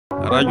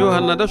Radio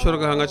Hanna da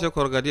shorga hanga ce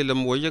korgadi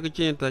lam woyya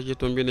gikin ta ce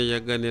tombine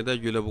yagga ne da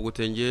jula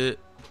bugutenje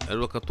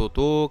alwaka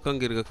toto kan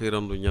girga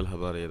kairan dunyal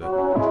habare da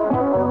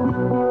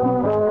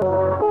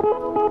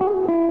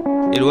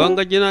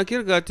irwanga jina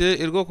kirgate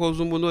irgo ko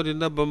zumbuno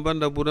dinda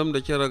bambanda buram da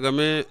kira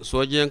game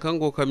sojiyan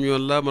kango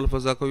camion la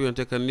malfaza ko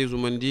yonte kan ni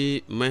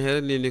zumandi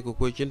maher ne ko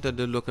kinta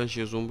da lokan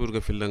she zumbur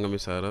ga fillanga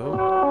misara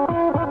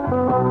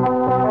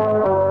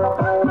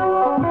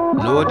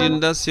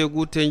nodinda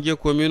segu tenje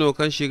komino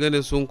kan shiga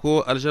ne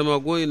sunko aljama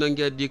goyi nan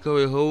gaddi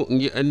kawai hau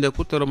ngi ande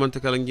kutaro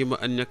mantakal ngi ma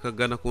anyaka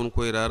gana kun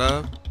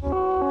koirara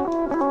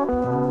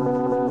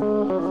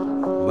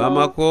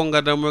bama ko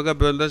ngada mo ga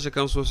benda se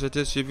kan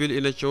société civile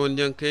ina chawon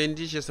jan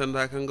kayndi she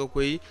sanda kan ga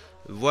koyi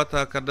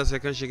vota kadda se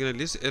kan shiga ne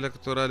liste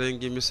électorale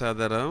ngi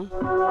misadara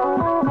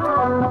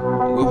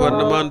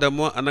gouvernement da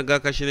mo anaga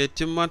kashine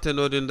timmante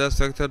nodinda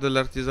secteur de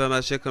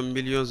l'artisanat she kan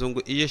million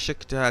zongo iye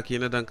shekta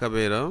hakina dan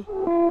kabera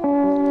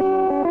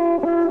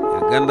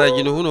ganda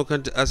jino huno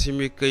kanti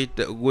Assimi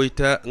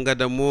Goita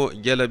ngada mo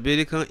jala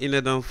beri kan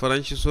ina dan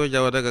faranci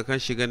soja wadaga kan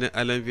shigane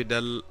Alain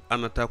Vidal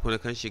anata kone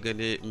kan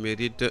shigane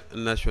mérite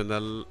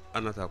national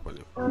anata kone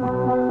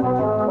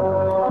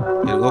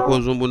irgo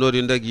ko zumbu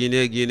nodi nda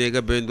Guinée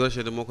ga ben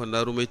dorse de moko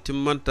ndaru may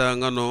timmanta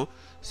ngano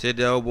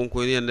CEDEAO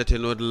bonko ni andate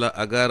nodla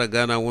agara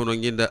Ghana wono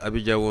nginda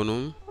Abidjan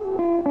wono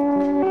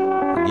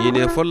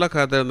Guinée folla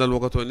kadar dal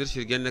wakato nir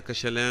shirgen ka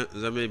shelen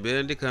zamay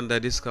berendi kanda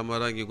dis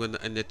kamara ngi gonda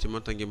anneti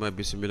mantangi ma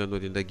bismillah no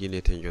dinda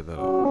Guinée ten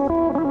jodara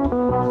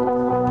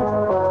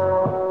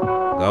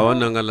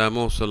gawana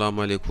ngalama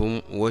assalamu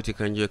alaikum woti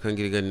kanje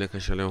kangir ganne ka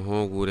shelen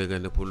ho gure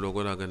ganne pullo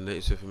gola ganne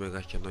isufi me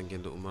gacce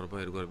nangende Umar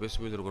Bayir gor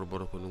bismillah gor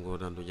boroko ngo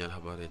dan do nyal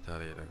habare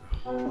tare daga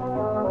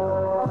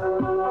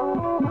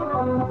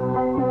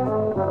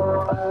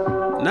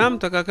nam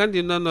taka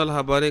kandi non wal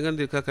habare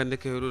gandi kakande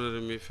ke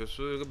hurure mi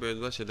fesu ga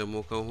ben washe da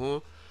mo kan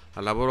ho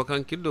alaboro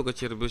kan kiddo ga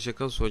cerbe she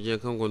kan soje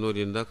kan gono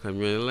dinda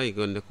camion la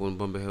igonde ko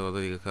bombe he wada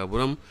ga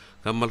kaburam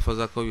kamal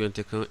faza ko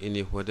yonte kan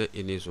ini hoda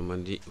ini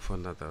zumandi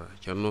fondata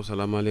canno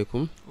assalamu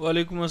alaikum wa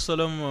alaikum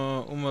assalam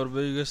Umar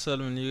Bay ga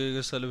salam ni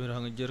ga salam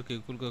hanga jerke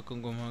kulka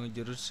kan gom hanga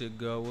jeru se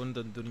ga wonda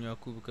dunya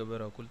ku ka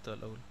bara kulta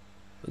lawul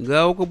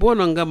ga ko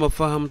bonan ga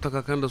mafaham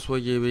taka kan da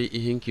soje be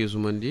ihinki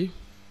zumandi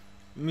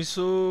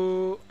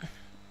miso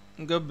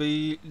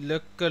gabai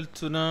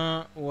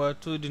lakaltuna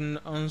wato din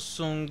an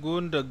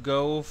songo da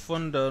gawo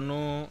fonda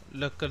no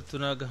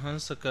lakaltuna ga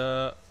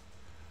hansaka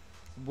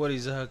bori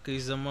za kai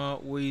zama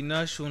wai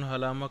nashun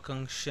halama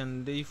kan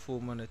shandai fo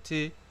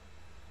manate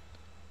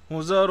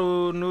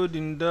muzaro no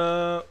din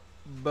da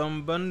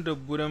bamban da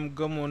buram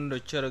gamon da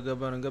cara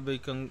gaban gabai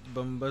kan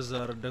bamba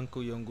zar dan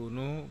ko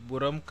yangono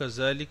buram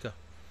kazalika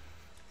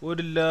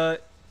wadilla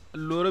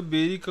lora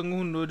beri kan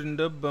hunno din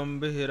da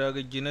bamba hera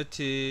ga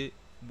ginate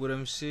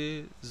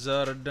buramse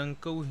zara dan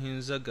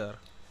kauhin zagar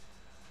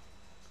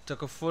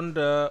taka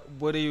fonda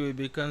bore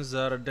yobe kan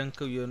zara dan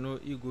kauyano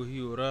igo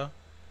hiyora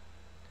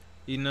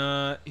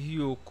ina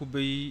hiyo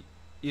kubai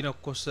ina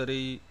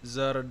kosare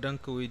zara dan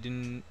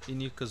kauyidin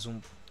ini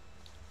kazumbu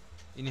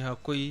ini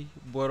hakoi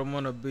bor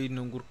mana bai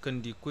nangur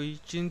kandi koi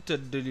cinta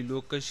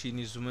dalilo kashi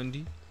ni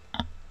zumandi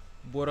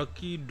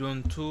boraki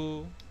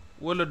donto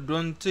wala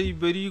dontai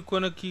bari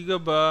kona kiga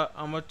ba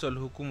amatal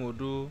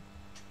hukumodo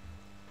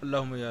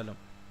Allahumma ya'lam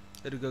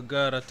irga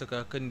gara ta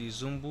kakandi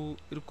zumbu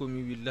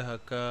irkomi billaha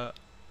ka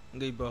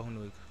ngai ba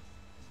huno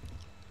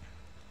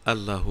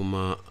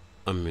Allahumma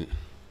amin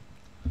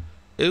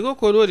irgo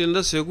ko no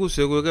dinda segu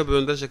ga be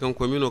onda kan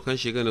komino kan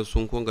shiga ne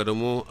sun konga da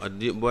mo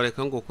addi bore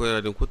kan ko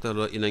koyra din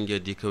kutalo inange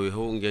di kawe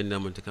ho ngen na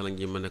man takalan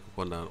gi man ko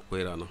konda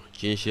koyra no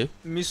kinshe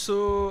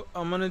miso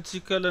amanati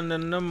kala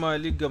nan na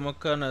mali ga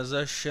makana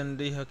za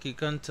shande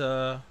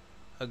hakikanta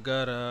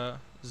agara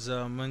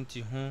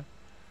zamanti hu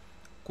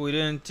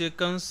koyrente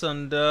kan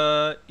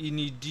sanda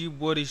ini di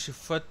bori shi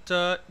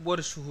fatta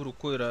bori shi huru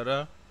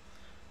koyrara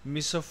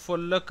misa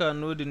follaka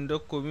nodin da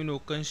komino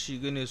kan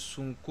shiga ne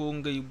sunko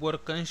ngai bor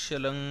kan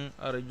shalan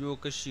arjo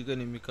ka shiga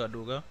ne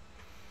mikadoga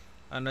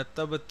ana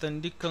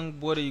tabatan dikan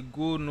bori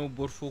go no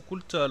bor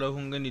fokulta la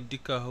hungani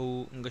dika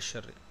hau nga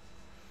sharre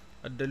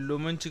adallo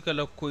manci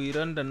kala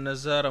koyran da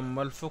nazaran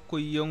malfa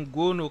koyan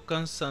gono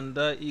kan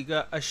sanda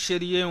iga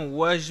ashiriyen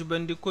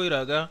wajiban di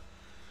koyraga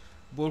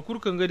borkur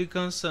kan gadi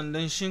kan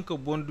sandan shinka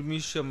bondu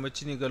mission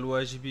macini gal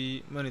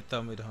wajibi mani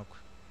tamai da haku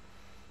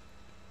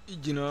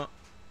igina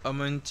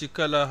amanci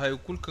kala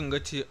haikul kan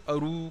gati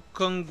aru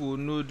kan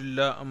gono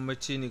dilla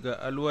ammace ni ga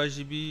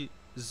alwajibi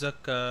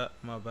zakka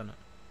ma bana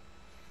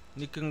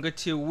ni kan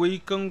gati wai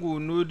kan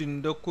gono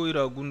din da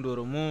koira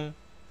gundoro mo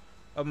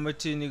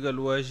ammace ni gal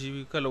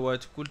wajibi kala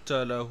wati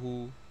kulta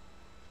lahu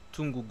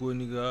tungu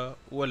goni ga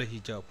wala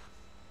hijab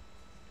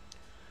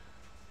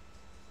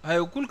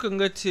haikul kan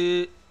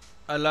gati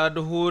ala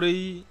da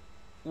horai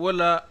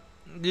wala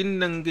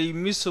ginnan gai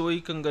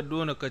misawai kan ga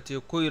dona kate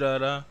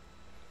koirara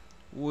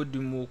wodi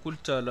mo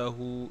kulta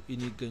lahu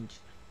ini ganji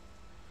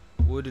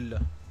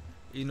wodilla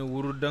ina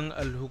wurdan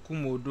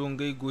alhukumo don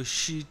gai go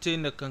shi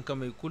na kanka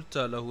mai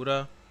kulta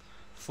lahura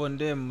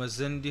fonde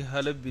mazandi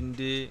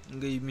halabinde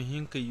ngai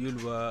mihin kai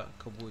yulwa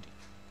kabodi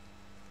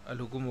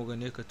alhukumo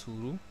gane ka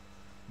turu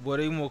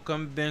borai mo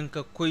kan ben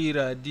ka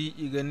koira di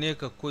igane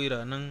ka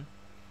koira nan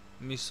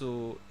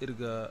miso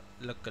irga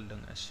lakkal dan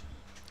ashi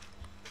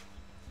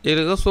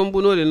irga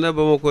sombuno dinda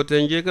ba mo ko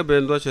tenje ka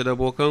ben do da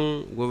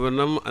bokan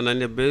gouvernement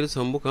anane beri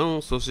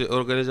sambukan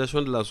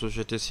organisation de la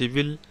société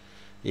civile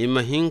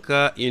ima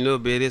hinka ino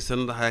bere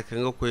sanda ha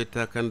kanga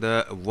koyta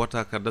kanda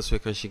vota kada so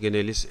kan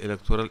shigene list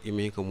electoral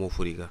ima hinka mo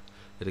furiga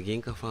irga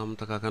hinka fam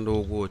ta kanda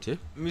wogote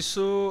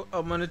miso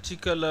amanati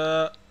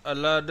kala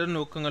ala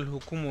dano kan al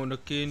hukumo na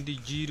kendi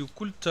jiri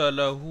kulta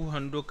la hu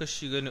hando ka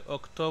shigene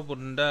octobre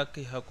nda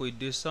kai hakoy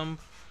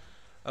décembre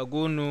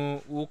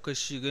agono wo ka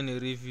shigane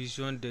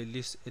révision des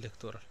listes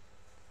électorales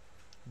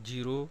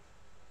jiro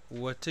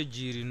wata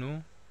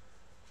jirino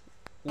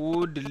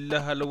wo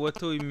dilla hal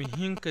wato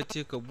mihinka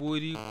te ka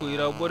bori ko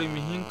ira bori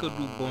mihinka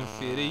du bon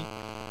fere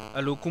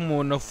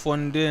alokumo na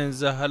fonde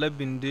za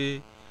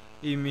halabinde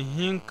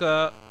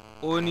mihinka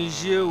oni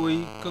jewe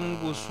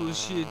kango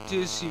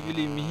société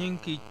civile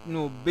mihinka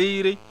no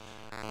beire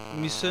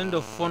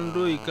misenda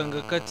fondo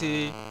ikanga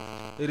kate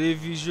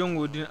révision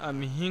wodin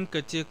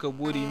mihinka te ka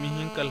bori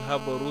mihinka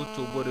alhabaro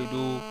to bori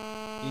do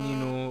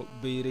inino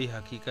beire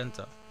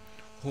hakikanta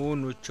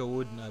hono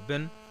chawod na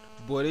ben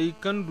borai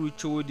kan du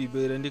chawodi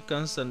beirandi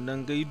kan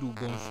sandan gaidu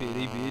bon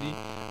fere beri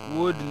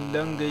wodi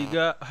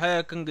langaiga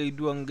haya kan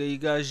gaidu an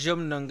gaiga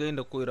jam nan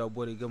gainda koira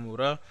borai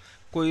gamura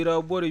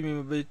koira borai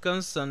mi bai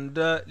kan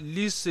sanda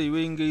lise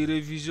we ngai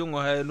révision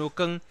haya no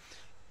kan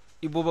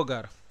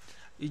ibobagara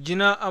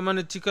ijina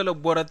amana tikala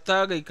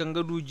borata ga kan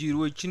gadu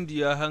jirwo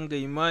cindiya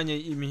hangai manya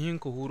imihin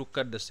ko huru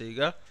kadda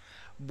saiga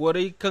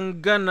borai kan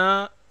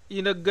gana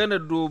ina gana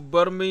do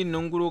barmai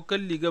nanguro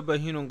kalli ga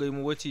bahino ngai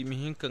mu wati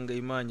imihin kan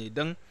ngai manya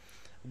dan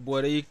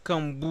borai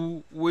kan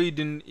bu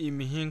waidin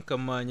imihin kan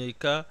manya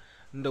ka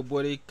nda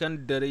borai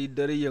kan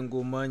dare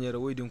yango manya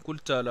waidin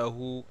kulta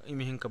lahu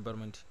imihin ka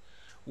barmanti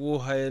wo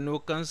hayano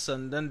kan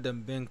sandan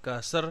damben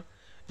kasar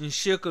in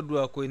sheka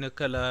duwa koi na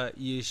kala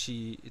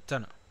yeshi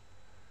tana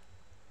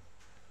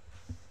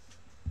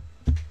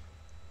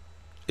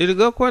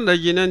irga kwanda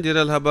jinan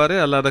diral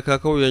habare ala da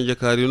kakau yanje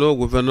karino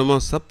gouvernement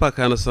sappa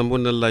kana sambu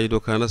nan laido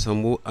kana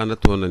sambu ana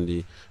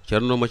tonandi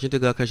charno macinte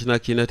ga kashina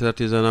kina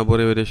artisana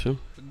bore wedeshin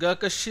ga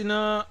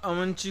kashina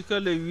amanci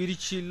kala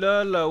wirci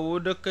la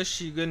woda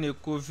kashi gane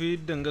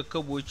covid danga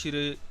kabo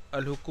cire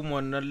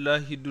alhukumar nan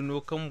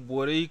lahiduno kan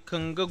borai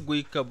kan ga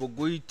goi ka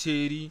bagoi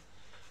teri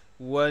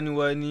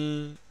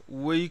wani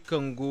wai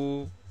kan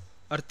go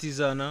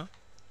artisana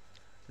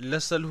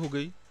lasal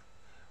hugai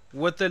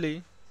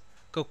watale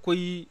ka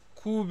koi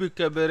kubi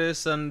kabere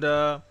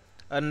sanda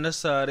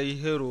annasarai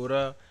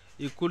herora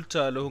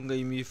ikulta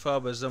lahungai mi fa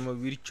ba zama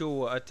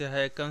wircowa ate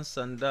haikan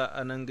sanda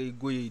anangai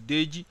goyi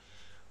deji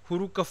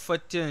huruka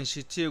fatiyan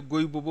shi te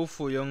goyi bobo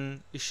foyon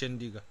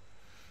ishendiga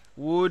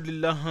wodi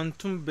la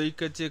hantun bai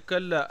kate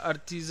kalla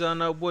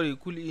artisana bore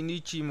kul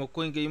inici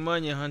makon gai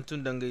manye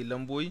hantun dangai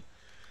lamboyi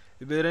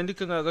iberandi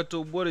kan ga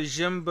to bore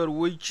jambar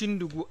wai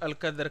cindugu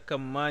alkadar kan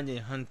manye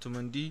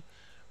hantumandi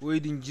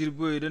waidin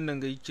jirbo idan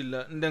dangai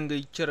killa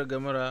dangai kira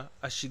gamara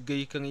a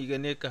shigai kan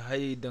igane ka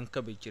haye dan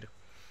ka bai kira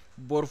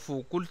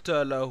borfo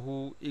kulta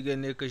lahu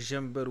igane ka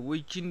jambar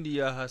wai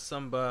cindiya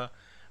hasamba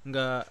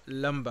ga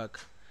lambak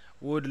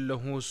wodi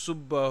lahu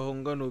subba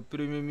hongano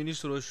premier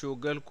ministre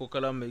shogal ko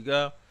kala mai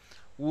ga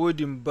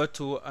wodin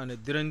bato ana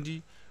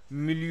dirandi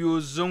miliyo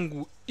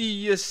zangu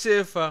iya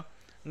sefa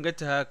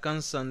ngata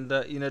kan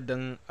sanda ina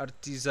dan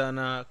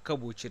artisana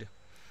kabo cire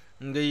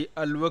ngai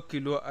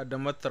alwakilo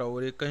adama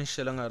traore kan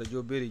shalan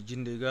arjo beri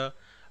jindega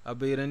a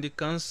bayrandi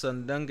kan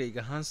sanda ngai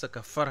ga hansa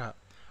ka farha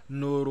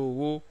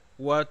norowo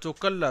wato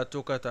kalla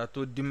to kata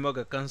to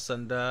dimmaga kan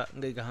sanda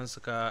ngai ga hansa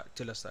ka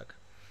tilasaka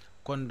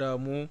konda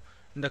mu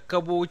da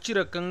kabo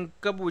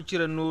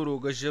cire noro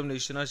ga jamne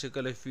shina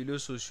shekala filo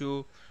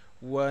socio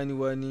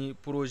wani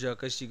projet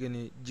ka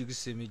shigane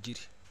jigse me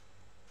jiri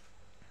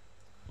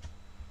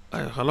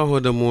ay hala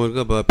hoda mo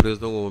ga ba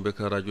president go be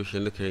ka radio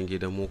shende kay ngi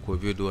da mo ko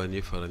video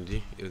ani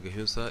farandi irga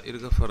hinsa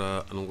irga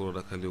fara angoro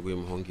da kale go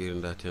mo hongiri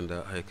nda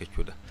tenda ay ka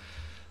cuda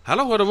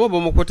hala hoda mo ba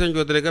mo ko tan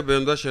jodre ga be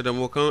ndo sheda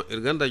mo kan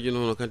irga nda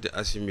jino no kanti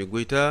Assimi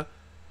Goita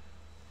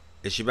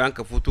e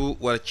shibanka futu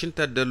war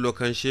cinta dello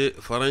kanshe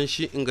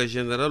faranshi inga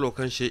general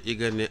kanshe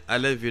igane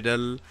Alain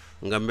Vidal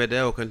nga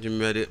médaille o kanti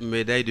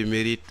médaille de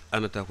mérite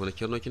anata ko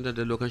cerno cinta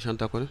dello kanshe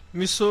anta ko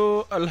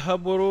miso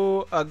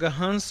alhabaro aga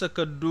hansa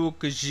kaddo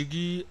ka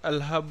jigi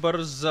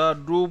alhabar za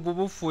do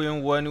bobo foyan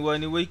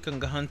wani wai kan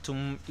ga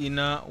hantum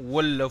ina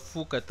walla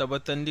fu ka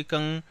tabatandi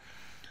kan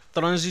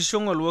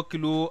transition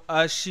alwakilo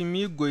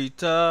Assimi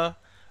Goita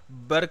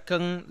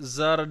barkan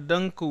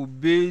zardanko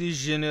beri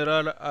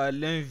general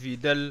Alain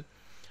Vidal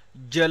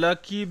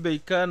jalaki bai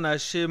kana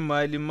she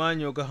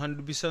malimanyo ga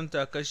handu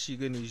bisanta kashi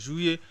gani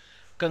juye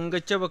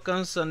kanga caba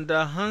kan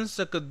sanda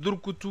hansa ka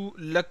durkutu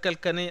lakkal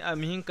kanai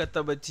amihin ka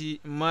tabati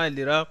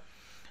malira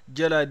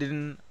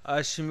jaladin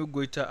Assimi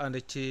Goita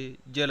anace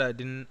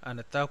jaladin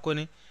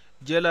anatakone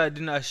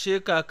jaladin ashe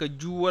ka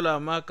juwala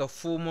ma ka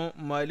fomo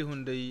mali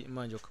hundai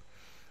manjok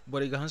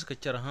bari ga hansa ka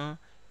cara ha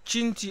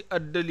cinti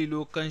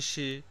addalilo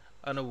kanshe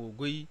ana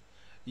wogoi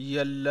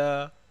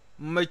yalla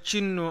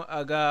macinno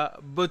aga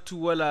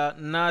batu wala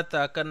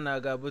nata kan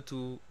aga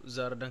batu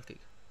zardan kai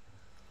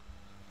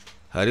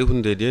hari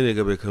hunde de ne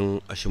gabe kan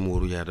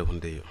ashimuru ya da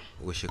hunde yo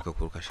go sheka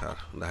kur kashar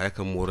da hay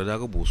kan mora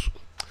daga busu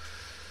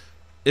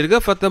irga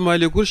fata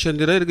malikur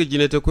shandira irga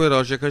jinete ko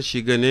rawshe kan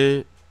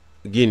shigane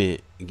Guinée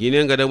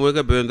ngada moy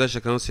ga benda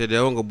shakan sede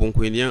wonga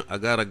bonkoiniyan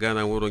agara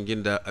gana woron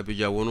ginda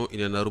abija wono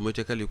ina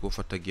narumete kali ko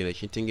fatta Guinée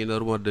shintingi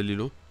naruma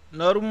dalilu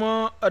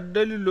naruma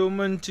addalilo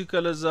manci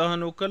kala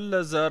zahano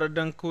kala zara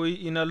dankoi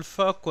ina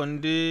alfa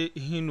konde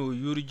hino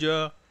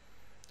yurja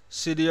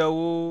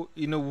sidiyawo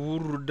ina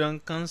wuru dan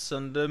kan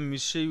sanda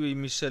mishewe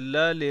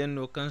misallale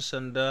no kan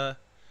sanda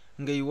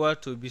ngai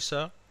wato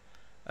bisa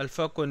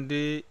alfa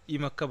konde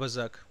ima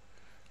kabazak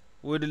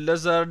wodi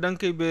lazar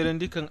dankai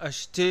berendi kan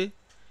ashte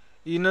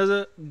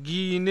ina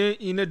Guinée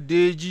ina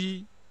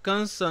deji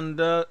kan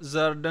sanda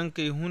zar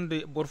dankai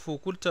hunde borfo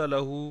kulta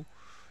lahu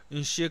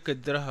in sheka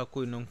dirha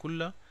ko nan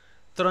kulla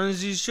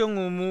transition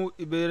mu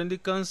iberendi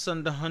kan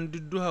sanda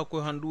handuddu ha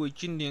ko handu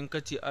wakindi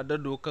yankati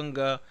adado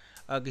kanga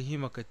aga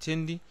hima ka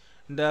tendi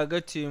da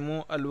ga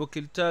temo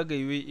alwakilta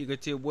gaiwe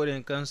igate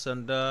boren kan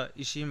sanda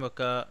ishi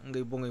maka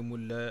ngai bongai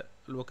mulla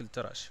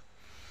alwakiltarash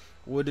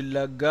wodi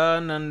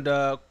laganan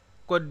da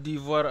Côte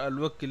d'Ivoire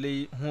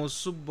alwakilai ho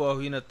subba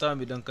hina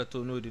tami dan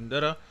katono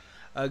dindara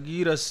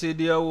agira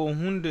sediyawo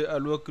hunde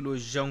alwakilo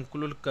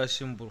Jean-Claude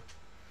Kasimbur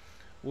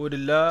wodi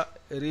la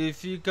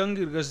refi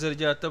kangir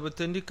gasarja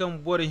tabatandi kan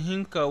bore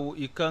hinkawo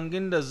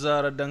ikanginda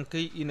zara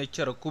dankai ina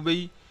cara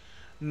kubai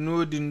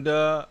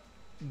nodinda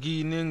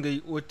Guinée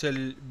ngai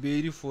hotel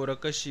beri fora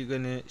kashi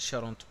gane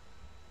Charonto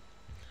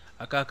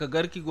akaka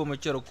garki goma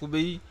cara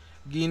kubai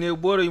Guinée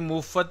bore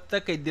mo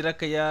fatta kai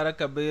diraka yara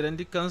ka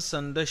bayrandi kan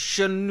sanda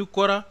shannu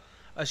kora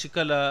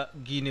ashikala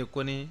Guinée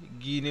kone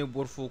Guinée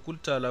borfo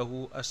kulta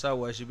lahu asa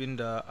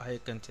washibinda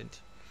haykantenti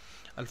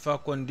alfa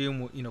konde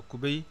mo ina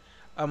kubai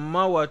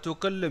amma wato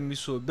kallon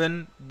miso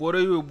ben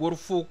borewe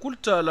borfo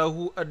kulta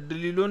lahu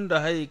addalilon da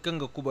haye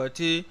kanga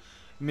kubate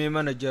me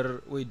manajar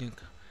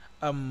waidinka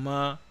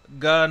amma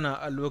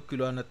gana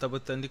alwakilo na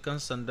tabbatandi kan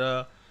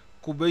sanda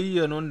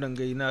kubayyanon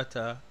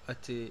dangainata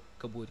ate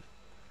kabori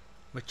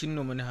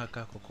macinno mani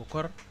haka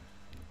kokor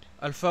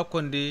alfa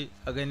konde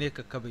a gane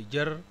ka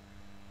kabayjar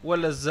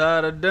wala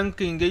zara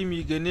dankin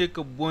gaimi gane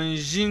ka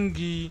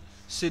bonjingi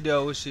sida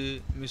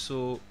wose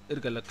miso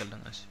irgala kallan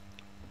asi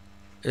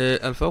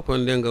alfa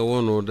konde nga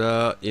wono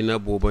da ina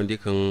bobandi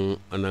kan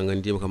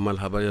anangandi kan mal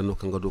habari no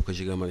kan gado ka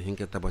shiga man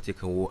hinka tabati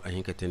kan wo a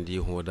hinka tendi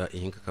hoda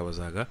hinka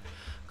kabazaga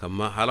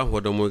kamma hala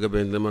hoda mo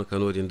gabe man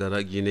kano din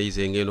dara Guinée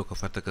zenge no ka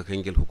fataka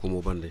kangel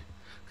hukumo bande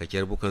ka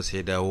kerbu kan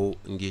sai dawo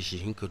ngeshi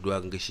hinka duwa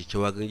ngeshi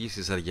cewa gangi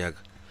si sarjaga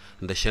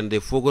nda shande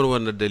fogor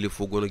wonna dali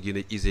fogono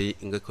Guinée izey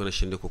nga kono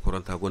shande ko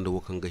koranta gonda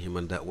wokan ga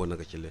himanda wonna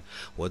ga cille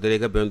wodare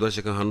ga ben do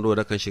kan hando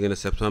da kan shigene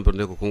septembre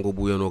ne ko kongo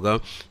buyano ga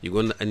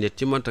igonna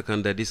annetti manta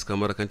kan da dis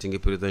kamara kan tingi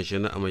president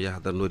jena ama ya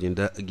hadar no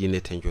dinda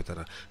Guinée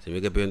tenjotara semi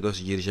ga ben do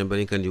jiri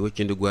jambarin kan di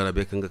wokkindi gwara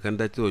be kan ga kan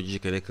da tiro ji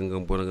kan ga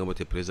bona ga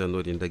mate president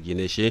no dinda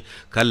Guinée she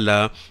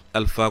kala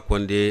alfa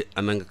konde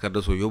ananga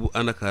kadda so yobu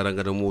ana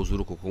karanga da mo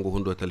zuru ko kongo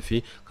hundo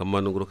talfi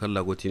kamma ngoro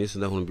kala go tinis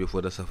da hun be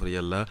foda safar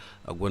yalla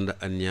agonda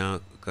anya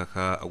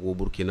kaka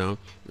Burkina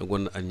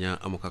gonna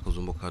anya amaka ka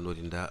zumba kano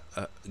dinda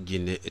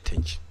Guinée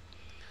etenji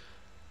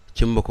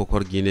kimba ko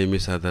kor Guinée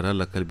misadara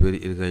la kalberi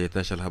irga ya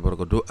tashal habar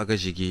do aga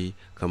jigi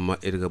kamma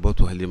irga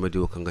batu halima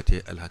diwo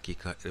kangate al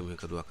hakika irme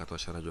ka do aka to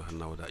Radio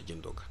Hanna wada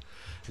jindoga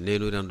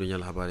neno dan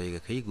dunyal habare ga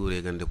kai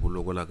gore gande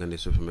bullo gola gande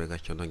sofi me ga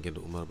chondon gende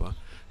Umar Ba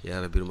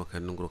ya rabir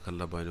makan ngoro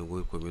kala bani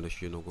goy ko mino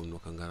shino gomno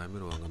kangara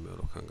miro wanga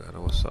mero kangara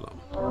wassalam